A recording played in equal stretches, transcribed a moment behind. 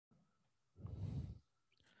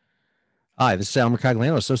Hi, this is Al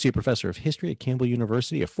Mercogliano, Associate Professor of History at Campbell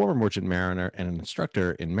University, a former merchant mariner, and an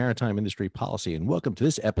instructor in maritime industry policy. And welcome to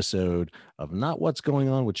this episode of not what's going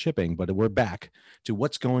on with shipping, but we're back to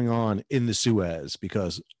what's going on in the Suez,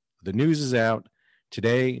 because the news is out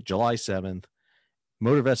today, July 7th.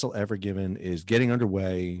 Motor vessel Ever Given is getting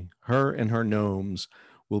underway. Her and her Gnomes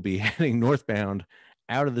will be heading northbound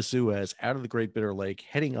out of the Suez, out of the Great Bitter Lake,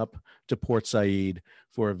 heading up to Port Said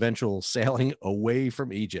for eventual sailing away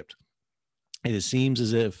from Egypt. It seems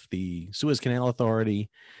as if the Suez Canal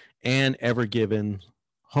Authority and Ever Given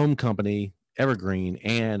Home Company, Evergreen,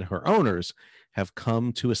 and her owners have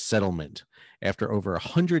come to a settlement. After over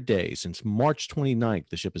 100 days, since March 29th,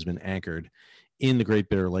 the ship has been anchored in the Great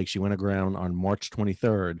Bitter Lake. She went aground on March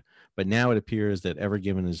 23rd, but now it appears that Ever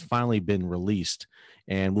Given has finally been released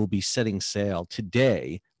and will be setting sail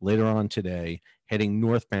today, later on today, heading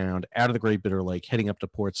northbound out of the Great Bitter Lake, heading up to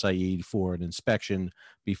Port Said for an inspection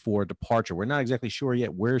before departure. We're not exactly sure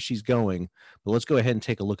yet where she's going, but let's go ahead and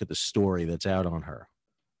take a look at the story that's out on her.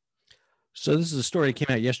 So this is a story that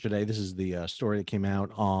came out yesterday. This is the story that came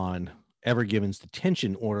out on Ever Given's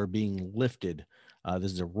detention order being lifted.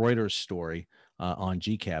 This is a Reuters story on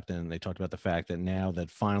GCAP, and they talked about the fact that now that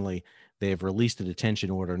finally they have released the detention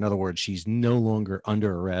order. In other words, she's no longer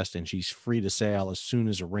under arrest and she's free to sail as soon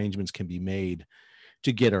as arrangements can be made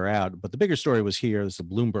to get her out. But the bigger story was here. This is the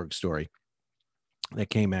Bloomberg story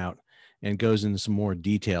that came out and goes into some more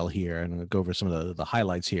detail here. And I'll go over some of the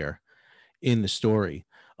highlights here in the story.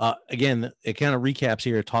 Again, it kind of recaps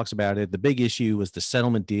here. It talks about it. The big issue was the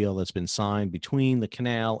settlement deal that's been signed between the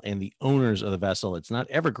canal and the owners of the vessel. It's not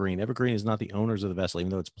Evergreen. Evergreen is not the owners of the vessel,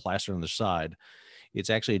 even though it's plastered on the side. It's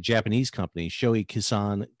actually a Japanese company, Shoei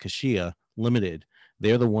Kisen Kaisha Limited.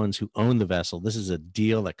 They're the ones who own the vessel. This is a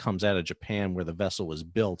deal that comes out of Japan where the vessel was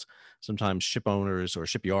built. Sometimes ship owners, or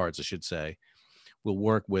shipyards, I should say, will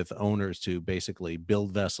work with owners to basically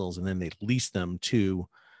build vessels, and then they lease them to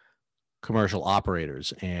commercial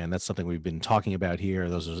operators. And that's something we've been talking about here.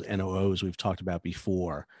 Those are NOOs we've talked about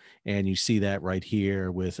before. And you see that right here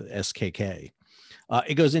with SKK.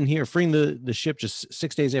 It goes in here, freeing the ship just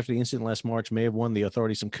 6 days after the incident last March may have won the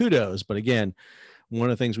authority some kudos. But again, one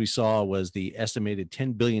of the things we saw was the estimated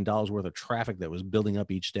 $10 billion worth of traffic that was building up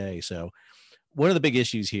each day. So one of the big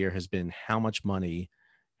issues here has been how much money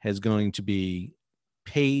is going to be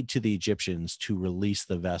paid to the Egyptians to release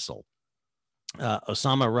the vessel.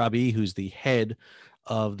 Osama Rabi, who's the head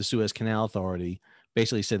of the Suez Canal Authority,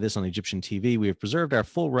 basically said this on Egyptian TV: "We have preserved our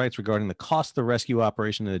full rights regarding the cost of the rescue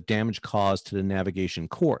operation and the damage caused to the navigation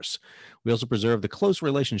course. We also preserve the close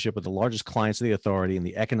relationship with the largest clients of the authority and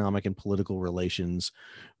the economic and political relations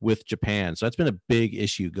with Japan." So that's been a big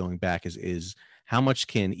issue going back is how much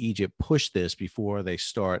can Egypt push this before they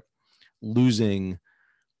start losing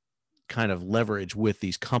kind of leverage with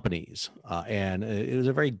these companies. And it was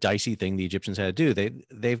a very dicey thing the Egyptians had to do.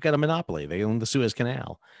 They've got a monopoly. They own the Suez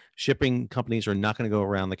Canal. Shipping companies are not going to go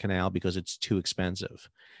around the canal because it's too expensive.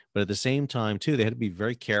 But at the same time, too, they had to be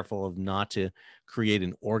very careful of not to create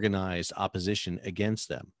an organized opposition against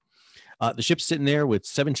them. The ship's sitting there with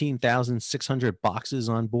 17,600 boxes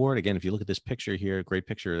on board. Again, if you look at this picture here, great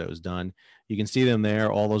picture that was done, you can see them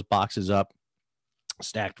there, all those boxes up,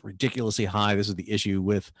 stacked ridiculously high. This is the issue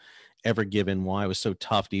with Ever Given, why it was so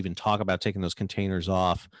tough to even talk about taking those containers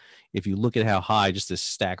off. If you look at how high, just this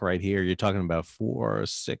stack right here, you're talking about 4,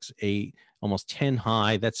 6, 8, almost 10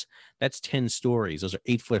 high. That's 10 stories. Those are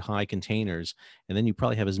 8-foot high containers. And then you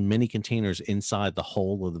probably have as many containers inside the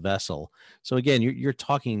hull of the vessel. So again, you're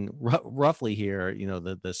talking roughly here, you know,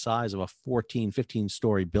 the size of a 14, 15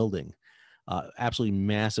 story building, absolutely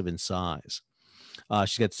massive in size.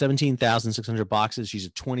 She's got 17,600 boxes. She's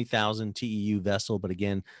a 20,000 TEU vessel. But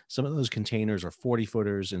again, some of those containers are 40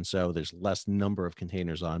 footers. And so there's less number of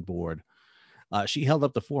containers on board. She held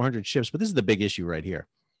up to 400 ships. But this is the big issue right here.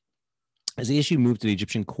 As the issue moved to the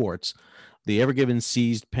Egyptian courts, the Ever Given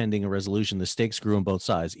seized pending a resolution. The stakes grew on both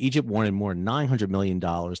sides. Egypt wanted more than $900 million.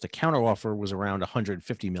 The counteroffer was around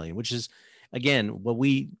 $150 million, which is, again, what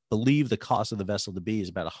we believe the cost of the vessel to be is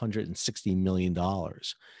about $160 million.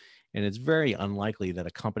 And it's very unlikely that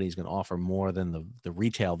a company is going to offer more than the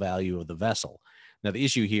retail value of the vessel. Now, the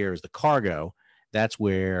issue here is the cargo. That's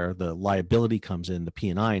where the liability comes in, the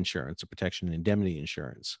P&I insurance, the protection and indemnity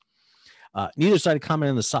insurance. Neither side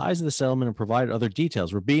commented on the size of the settlement and provided other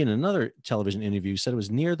details. Rabi, in another television interview, said it was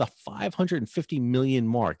near the 550 million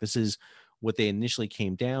mark. This is what they initially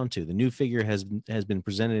came down to. The new figure has been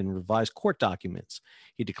presented in revised court documents.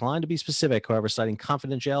 He declined to be specific, however, citing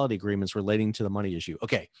confidentiality agreements relating to the money issue.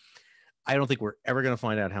 Okay, I don't think we're ever going to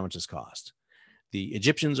find out how much this cost. The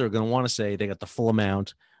Egyptians are going to want to say they got the full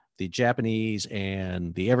amount. the Japanese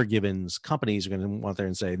and the Ever Givens companies are going to want there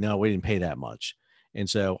and say, no, we didn't pay that much. And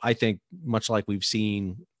so I think much like we've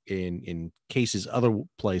seen in cases other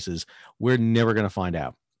places, we're never going to find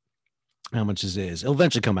out how much this is. It'll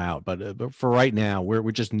eventually come out, but for right now,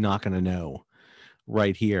 we're just not going to know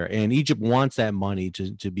right here. And Egypt wants that money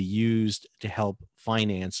to be used to help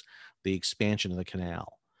finance the expansion of the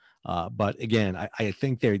canal. But again, I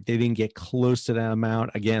think they didn't get close to that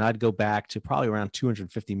amount. Again, I'd go back to probably around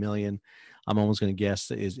 250 million. I'm almost going to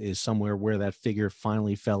guess is somewhere where that figure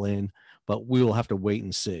finally fell in, but we will have to wait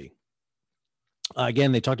and see.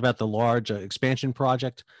 Again, they talked about the large expansion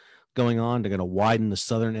project going on. They're going to widen the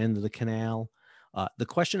southern end of the canal. The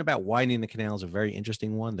question about widening the canal is a very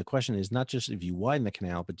interesting one. The question is not just if you widen the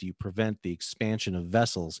canal, but do you prevent the expansion of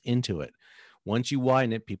vessels into it? Once you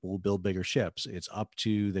widen it, people will build bigger ships. It's up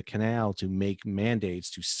to the canal to make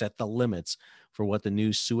mandates to set the limits for what the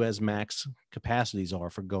new Suez Max capacities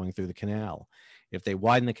are for going through the canal. If they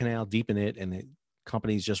widen the canal, deepen it, and the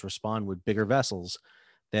companies just respond with bigger vessels,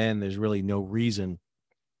 then there's really no reason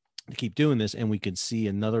to keep doing this, and we could see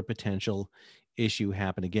another potential issue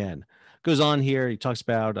happen again. Goes on here, he talks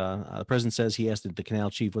about the president says he asked the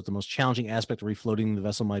canal chief what the most challenging aspect of refloating the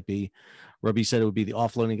vessel might be. Rabi said it would be the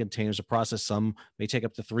offloading containers, a process some may take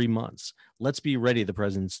up to 3 months. Let's be ready, the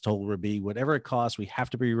president's told Rabi. Whatever it costs, we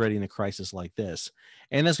have to be ready in a crisis like this.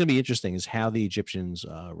 And that's going to be interesting, is how the Egyptians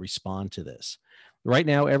respond to this. Right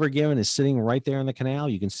now, Ever Given is sitting right there in the canal.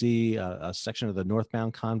 You can see a section of the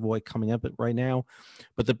northbound convoy coming up right now.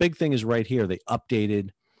 But the big thing is right here. They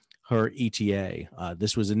updated her ETA.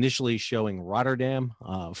 This was initially showing Rotterdam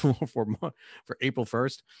for April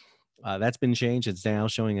 1st. That's been changed. It's now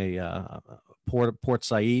showing a Port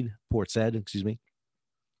Said, excuse me,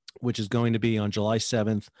 which is going to be on July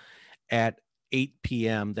 7th at 8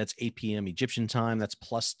 p.m. That's 8 p.m. Egyptian time. That's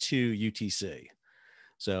 +2 UTC.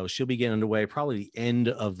 So she'll be getting underway probably the end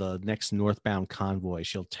of the next northbound convoy.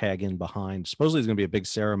 She'll tag in behind. Supposedly there's going to be a big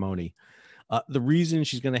ceremony. The reason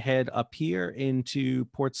she's going to head up here into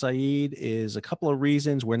Port Said is a couple of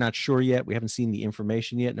reasons. We're not sure yet. We haven't seen the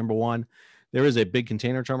information yet. Number one, there is a big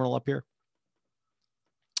container terminal up here.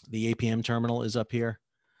 The APM terminal is up here.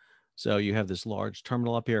 So you have this large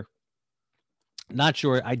terminal up here. Not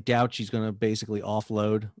sure. I doubt she's going to basically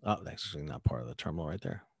offload. Oh, that's actually not part of the terminal right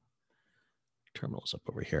there. Terminal's up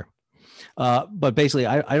over here. But basically,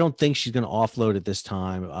 I don't think she's going to offload at this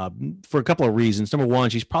time for a couple of reasons. Number one,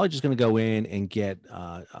 she's probably just going to go in and get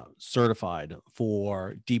certified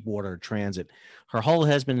for deep water transit. Her hull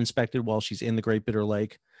has been inspected while she's in the Great Bitter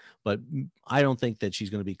Lake, but I don't think that she's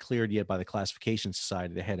going to be cleared yet by the Classification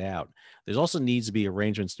Society to head out. There's also needs to be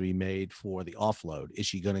arrangements to be made for the offload. Is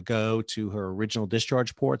she going to go to her original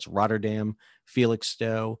discharge ports, Rotterdam,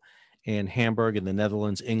 Felixstowe, and Hamburg in the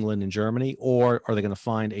Netherlands, England, and Germany, or are they going to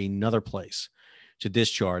find another place to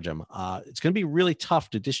discharge them? It's going to be really tough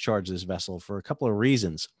to discharge this vessel for a couple of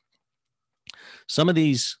reasons. Some of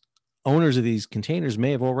these owners of these containers may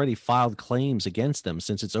have already filed claims against them.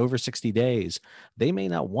 Since it's over 60 days, they may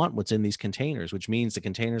not want what's in these containers, which means the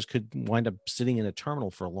containers could wind up sitting in a terminal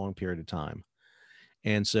for a long period of time.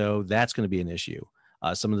 And so that's going to be an issue.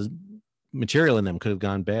 Some of the material in them could have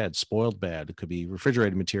gone bad, spoiled bad. It could be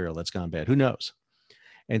refrigerated material that's gone bad. Who knows?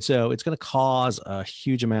 And so it's going to cause a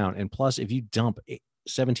huge amount. And plus, if you dump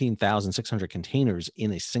 17,600 containers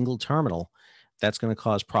in a single terminal, that's going to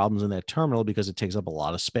cause problems in that terminal because it takes up a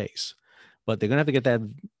lot of space. But they're going to have to get that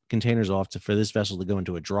containers off for this vessel to go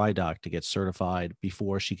into a dry dock to get certified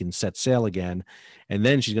before she can set sail again. And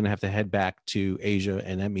then she's going to have to head back to Asia,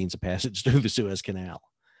 and that means a passage through the Suez Canal.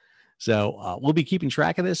 So we'll be keeping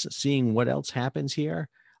track of this, seeing what else happens here.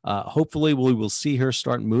 Hopefully we will see her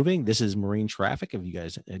start moving. This is Marine Traffic. If you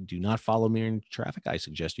guys do not follow Marine Traffic, I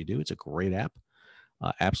suggest you do. It's a great app.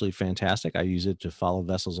 Absolutely fantastic. I use it to follow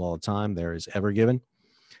vessels all the time. There is Ever Given,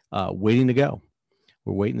 waiting to go.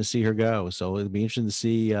 We're waiting to see her go. So it'll be interesting to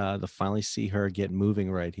see, to finally see her get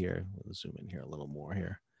moving right here. We'll zoom in here a little more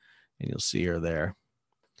here, and you'll see her there.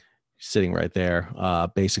 Sitting right there,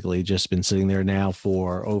 basically just been sitting there now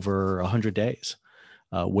for over 100 days,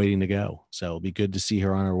 waiting to go. So it'll be good to see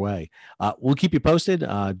her on her way. We'll keep you posted,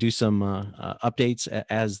 do some updates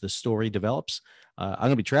as the story develops. I'm going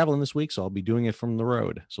to be traveling this week, so I'll be doing it from the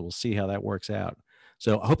road. So we'll see how that works out.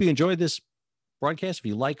 So I hope you enjoyed this broadcast. If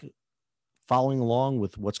you like following along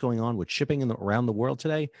with what's going on with shipping around the world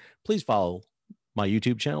today, please follow my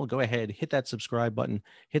YouTube channel. Go ahead, hit that subscribe button,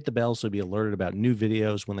 hit the bell so you'll be alerted about new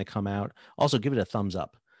videos when they come out. Also, give it a thumbs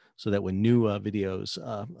up so that when new videos,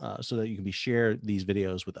 so that you can share these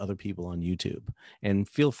videos with other people on YouTube. And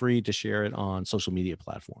feel free to share it on social media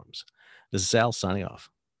platforms. This is Sal signing off.